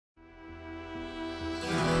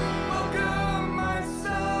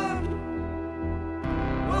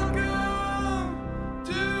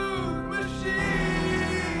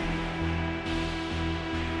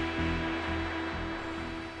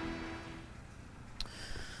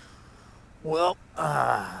Well,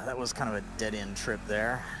 that was kind of a dead-end trip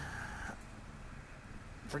there.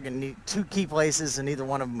 Freaking need two key places, and neither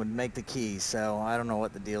one of them would make the key, so I don't know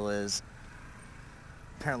what the deal is.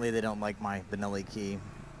 Apparently they don't like my vanilla key.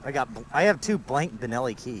 I have two blank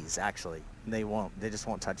vanilla keys, actually. And they just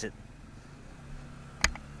won't touch it.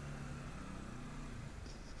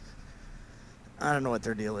 I don't know what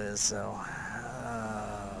their deal is, so,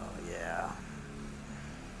 yeah.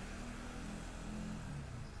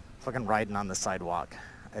 Fucking riding on the sidewalk.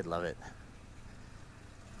 I'd love it.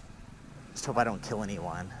 Just hope I don't kill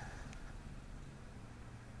anyone.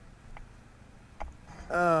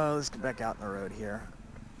 Let's get back out in the road here.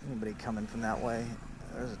 Anybody coming from that way?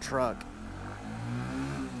 There's a truck.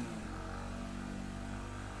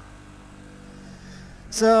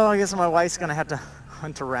 So I guess my wife's gonna have to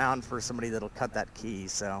hunt around for somebody that'll cut that key,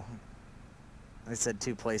 so. I said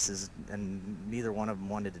two places and neither one of them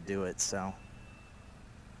wanted to do it, so.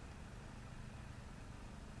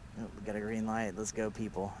 Oh, we got a green light. Let's go,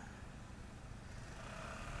 people.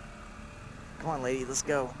 Come on, lady, let's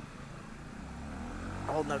go.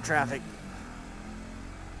 Holding up traffic.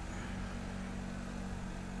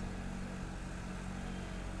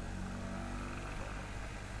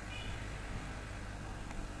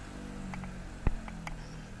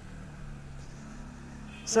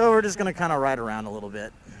 So we're just gonna kind of ride around a little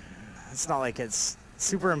bit. It's not like it's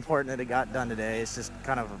super important that it got done today. It's just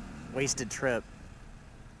kind of a wasted trip.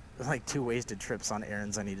 Like 2 wasted trips on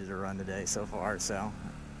errands I needed to run today so far, so.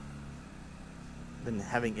 Been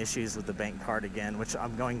having issues with the bank card again, which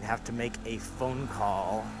I'm going to have to make a phone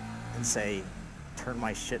call and say, turn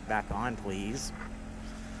my shit back on, please.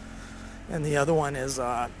 And the other one is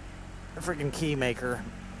a freaking key maker.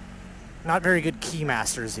 Not very good key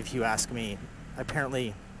masters, if you ask me.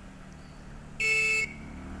 Apparently, I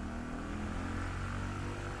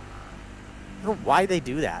don't know why they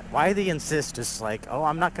do that. Why they insist just like, oh,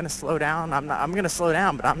 I'm not going to slow down. I'm going to slow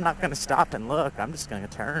down, but I'm not going to stop and look. I'm just going to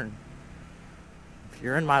turn. If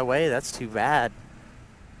you're in my way, that's too bad.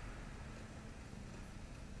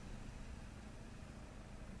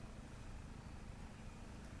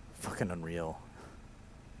 Fucking unreal.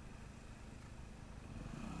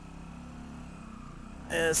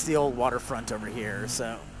 It's the old waterfront over here,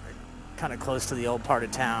 so kind of close to the old part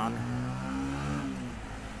of town.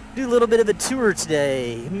 Do a little bit of a tour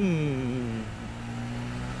today.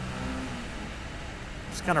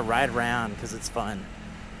 Just kind of ride around because it's fun.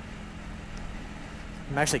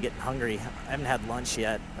 I'm actually getting hungry. I haven't had lunch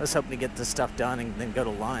yet. I was hoping to get this stuff done and then go to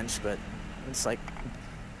lunch, but it's like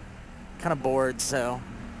kind of bored, so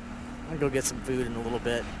I'm gonna go get some food in a little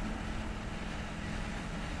bit.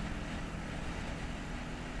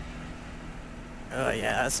 Oh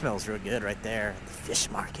yeah, that smells real good right there. The fish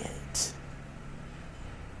market.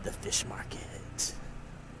 The fish market.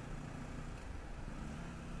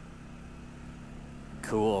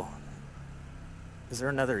 Cool. Is there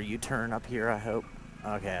another U-turn up here, I hope?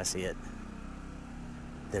 Okay, I see it.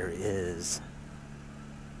 There is.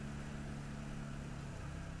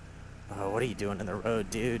 Oh, what are you doing in the road,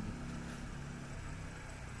 dude?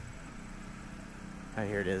 Oh,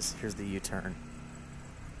 here it is. Here's the U-turn.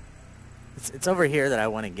 It's over here that I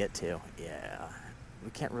want to get to. Yeah. We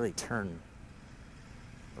can't really turn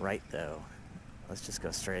right, though. Let's just go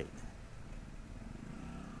straight.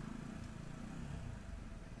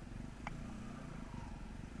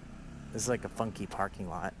 This is like a funky parking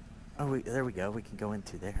lot. Oh, there we go. We can go in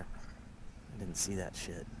through there. I didn't see that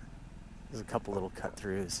shit. There's a couple little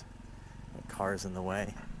cut-throughs. Cars in the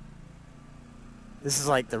way. This is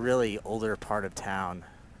like the really older part of town.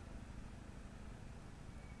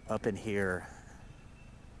 Up in here.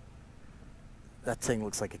 That thing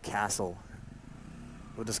looks like a castle.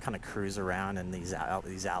 We'll just kind of cruise around in these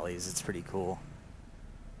alleys. It's pretty cool.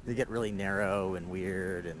 They get really narrow and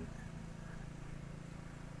weird, and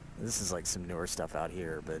this is like some newer stuff out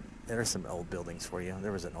here, but there are some old buildings for you.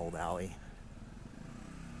 There was an old alley.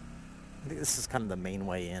 I think this is kind of the main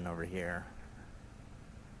way in over here.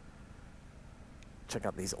 Check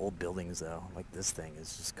out these old buildings, though. Like, this thing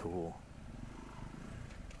is just cool.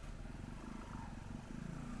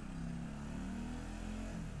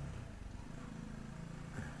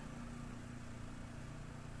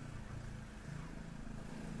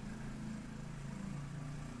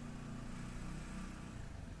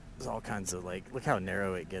 There's all kinds of, like, look how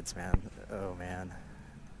narrow it gets, man. Oh, man.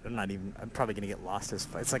 I'm probably going to get lost as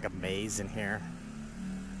it's like a maze in here.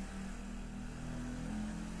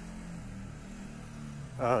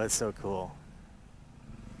 Oh, it's so cool.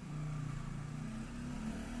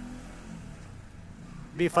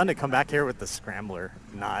 It'd be fun to come back here with the scrambler.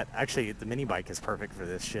 Not. Actually, the mini bike is perfect for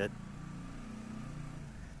this shit.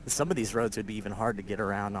 Some of these roads would be even hard to get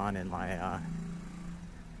around on in my,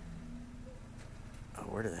 oh,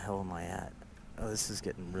 where the hell am I at? Oh, this is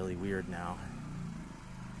getting really weird now.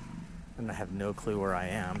 And I have no clue where I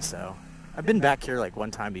am, so. I've been back here like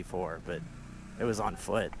one time before, but it was on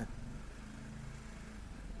foot.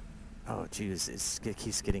 Oh, geez, it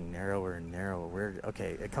keeps getting narrower and narrower.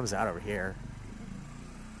 Okay, it comes out over here.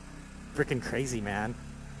 Freaking crazy, man.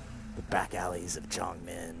 The back alleys of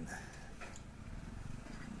Jiangmen.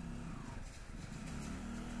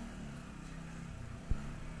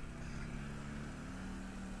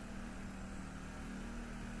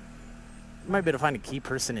 Might be able to find a key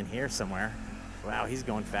person in here somewhere. Wow, he's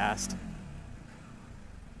going fast.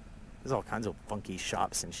 There's all kinds of funky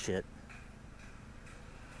shops and shit.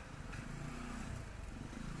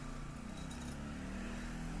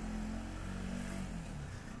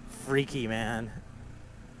 Freaky, man.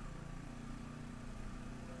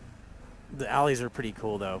 The alleys are pretty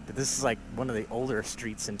cool though, but this is like one of the older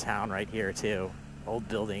streets in town right here too. Old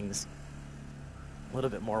buildings, a little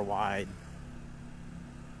bit more wide.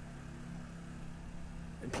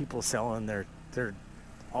 And people selling their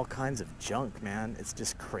all kinds of junk, man. It's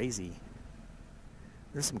just crazy.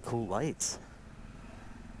 There's some cool lights.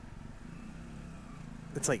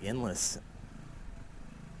 It's like endless.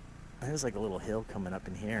 There's like a little hill coming up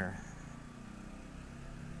in here.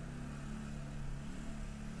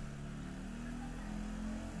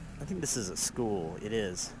 I think this is a school. It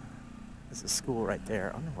is. There's a school right there.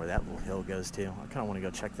 I don't know where that little hill goes to. I kind of want to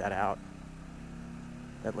go check that out.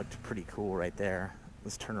 That looked pretty cool right there.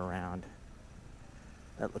 Let's turn around.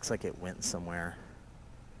 That looks like it went somewhere.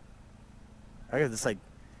 I got this, like,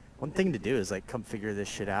 one thing to do is like come figure this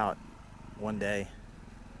shit out one day.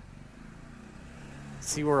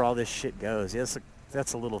 See where all this shit goes. Yes,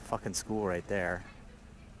 that's a little fucking school right there.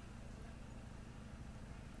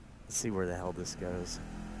 Let's see where the hell this goes.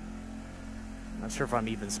 I'm not sure if I'm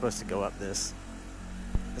even supposed to go up this.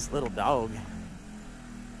 This little dog.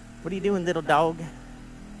 What are you doing, little dog?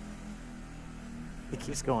 It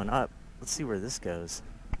keeps going up. Let's see where this goes.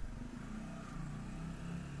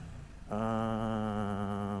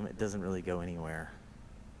 It doesn't really go anywhere.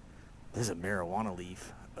 There's a marijuana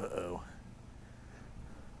leaf. Uh-oh.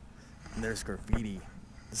 And there's graffiti.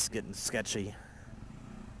 This is getting sketchy.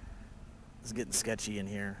 It's getting sketchy in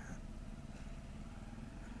here.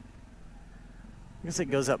 I guess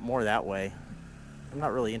it goes up more that way. I'm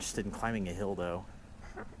not really interested in climbing a hill though.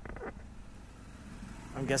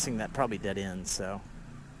 I'm guessing that probably dead ends, so.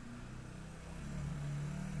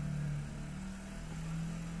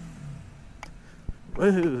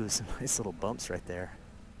 Woohoo! Some nice little bumps right there.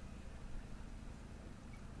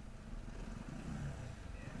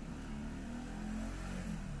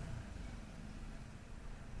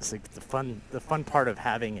 It's like the fun part of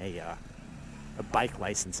having a bike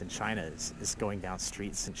license in China is going down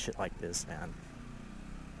streets and shit like this, man.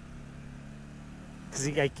 Because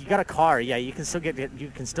you got a car, yeah, you can still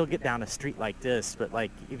get down a street like this, but like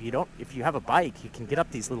if you have a bike, you can get up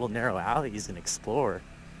these little narrow alleys and explore.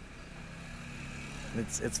 And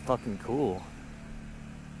it's fucking cool.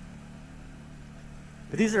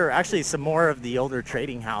 But these are actually some more of the older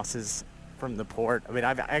trading houses from the port. I mean,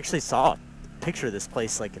 I actually saw a picture of this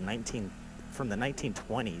place like from the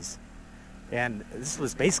 1920s, and this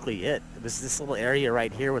was basically it. It was this little area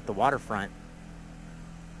right here with the waterfront.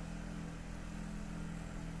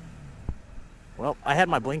 Well, I had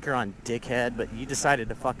my blinker on, dickhead, but you decided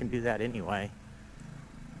to fucking do that anyway.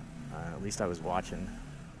 At least I was watching.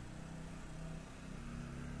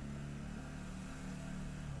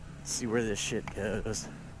 Let's see where this shit goes.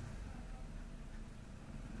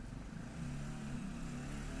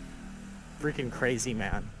 Freaking crazy,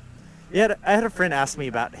 man. Yeah, I had a friend ask me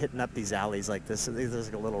about hitting up these alleys like this. So there's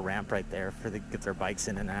like a little ramp right there for them to get their bikes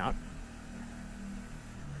in and out.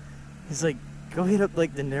 He's like, go hit up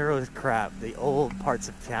like the narrowest crap, the old parts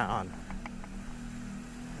of town.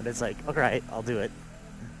 And it's like, alright, I'll do it.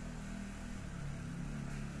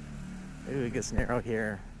 Ooh, it gets narrow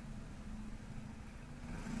here.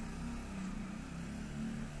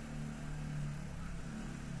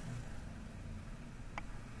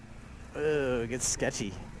 Ooh, it gets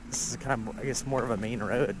sketchy. This is kind of, I guess, more of a main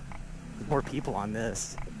road. There's more people on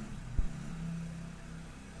this.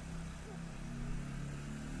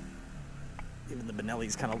 Even the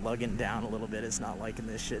Benelli's kind of lugging down a little bit. It's not liking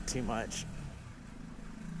this shit too much.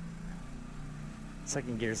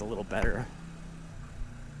 Second gear's a little better.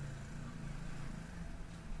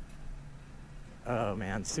 Oh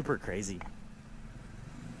man, super crazy.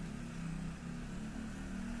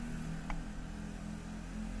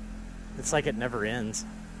 It's like it never ends.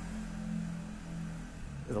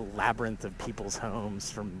 the labyrinth of people's homes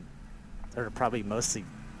from, they're probably mostly,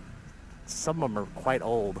 some of them are quite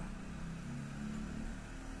old.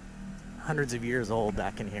 Hundreds of years old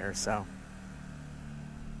back in here, so.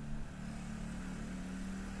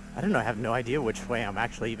 I don't know, I have no idea which way I'm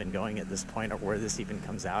actually even going at this point or where this even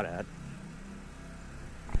comes out at.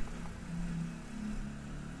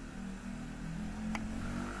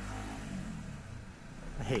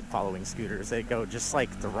 I hate following scooters. They go just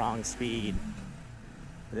like the wrong speed.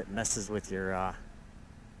 It messes with your,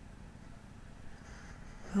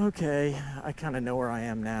 Okay, I kind of know where I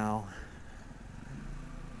am now.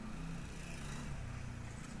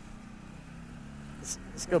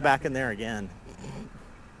 Let's go back in there again.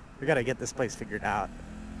 We gotta get this place figured out.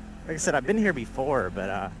 Like I said, I've been here before,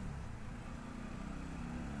 but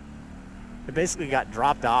it basically got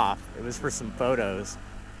dropped off. It was for some photos.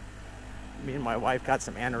 Me and my wife got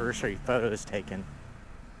some anniversary photos taken.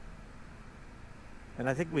 And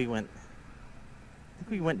I think we went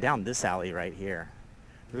down this alley right here.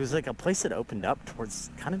 There was like a place that opened up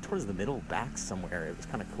kind of towards the middle back somewhere. It was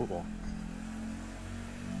kind of cool.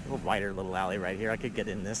 A little wider little alley right here. I could get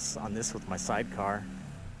in on this with my sidecar.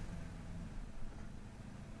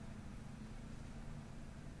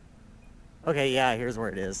 Okay, yeah, here's where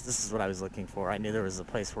it is. This is what I was looking for. I knew there was a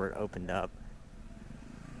place where it opened up.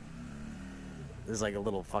 There's like a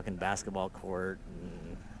little fucking basketball court.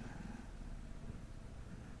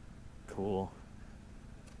 Cool.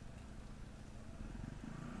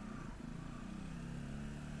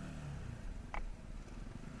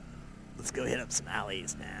 Let's go hit up some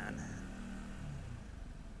alleys, man.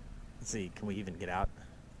 Let's see, can we even get out?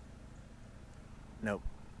 Nope.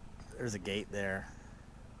 There's a gate there.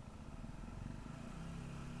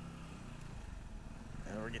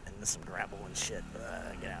 We're getting into some gravel and shit.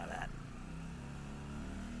 Get out of that.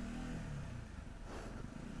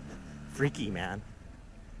 Freaky, man.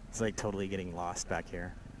 It's like totally getting lost back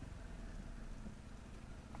here.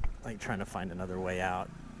 Like trying to find another way out.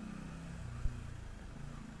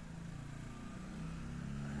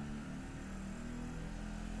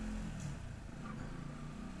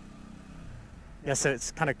 Yeah, so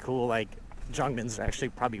it's kind of cool. Like, Jiangmen's actually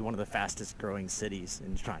probably one of the fastest growing cities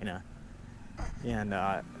in China. And,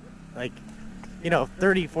 like, you know,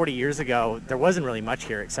 30, 40 years ago, there wasn't really much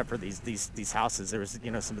here except for these houses. There was, you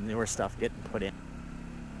know, some newer stuff getting put in.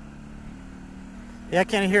 Yeah, I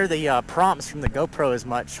can't hear the prompts from the GoPro as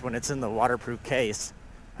much when it's in the waterproof case.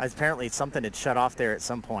 Apparently something had shut off there at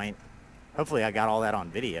some point. Hopefully I got all that on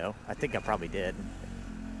video. I think I probably did.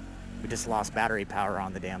 We just lost battery power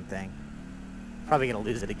on the damn thing. Probably gonna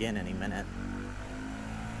lose it again any minute.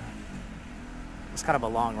 It's kind of a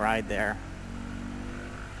long ride there.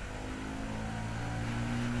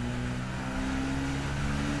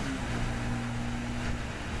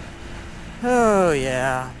 Oh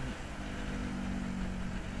yeah.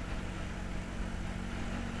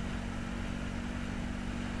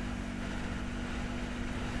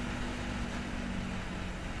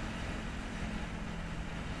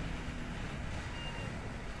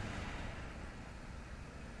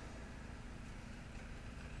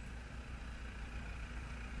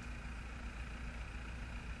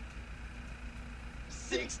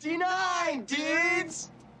 '69, dudes!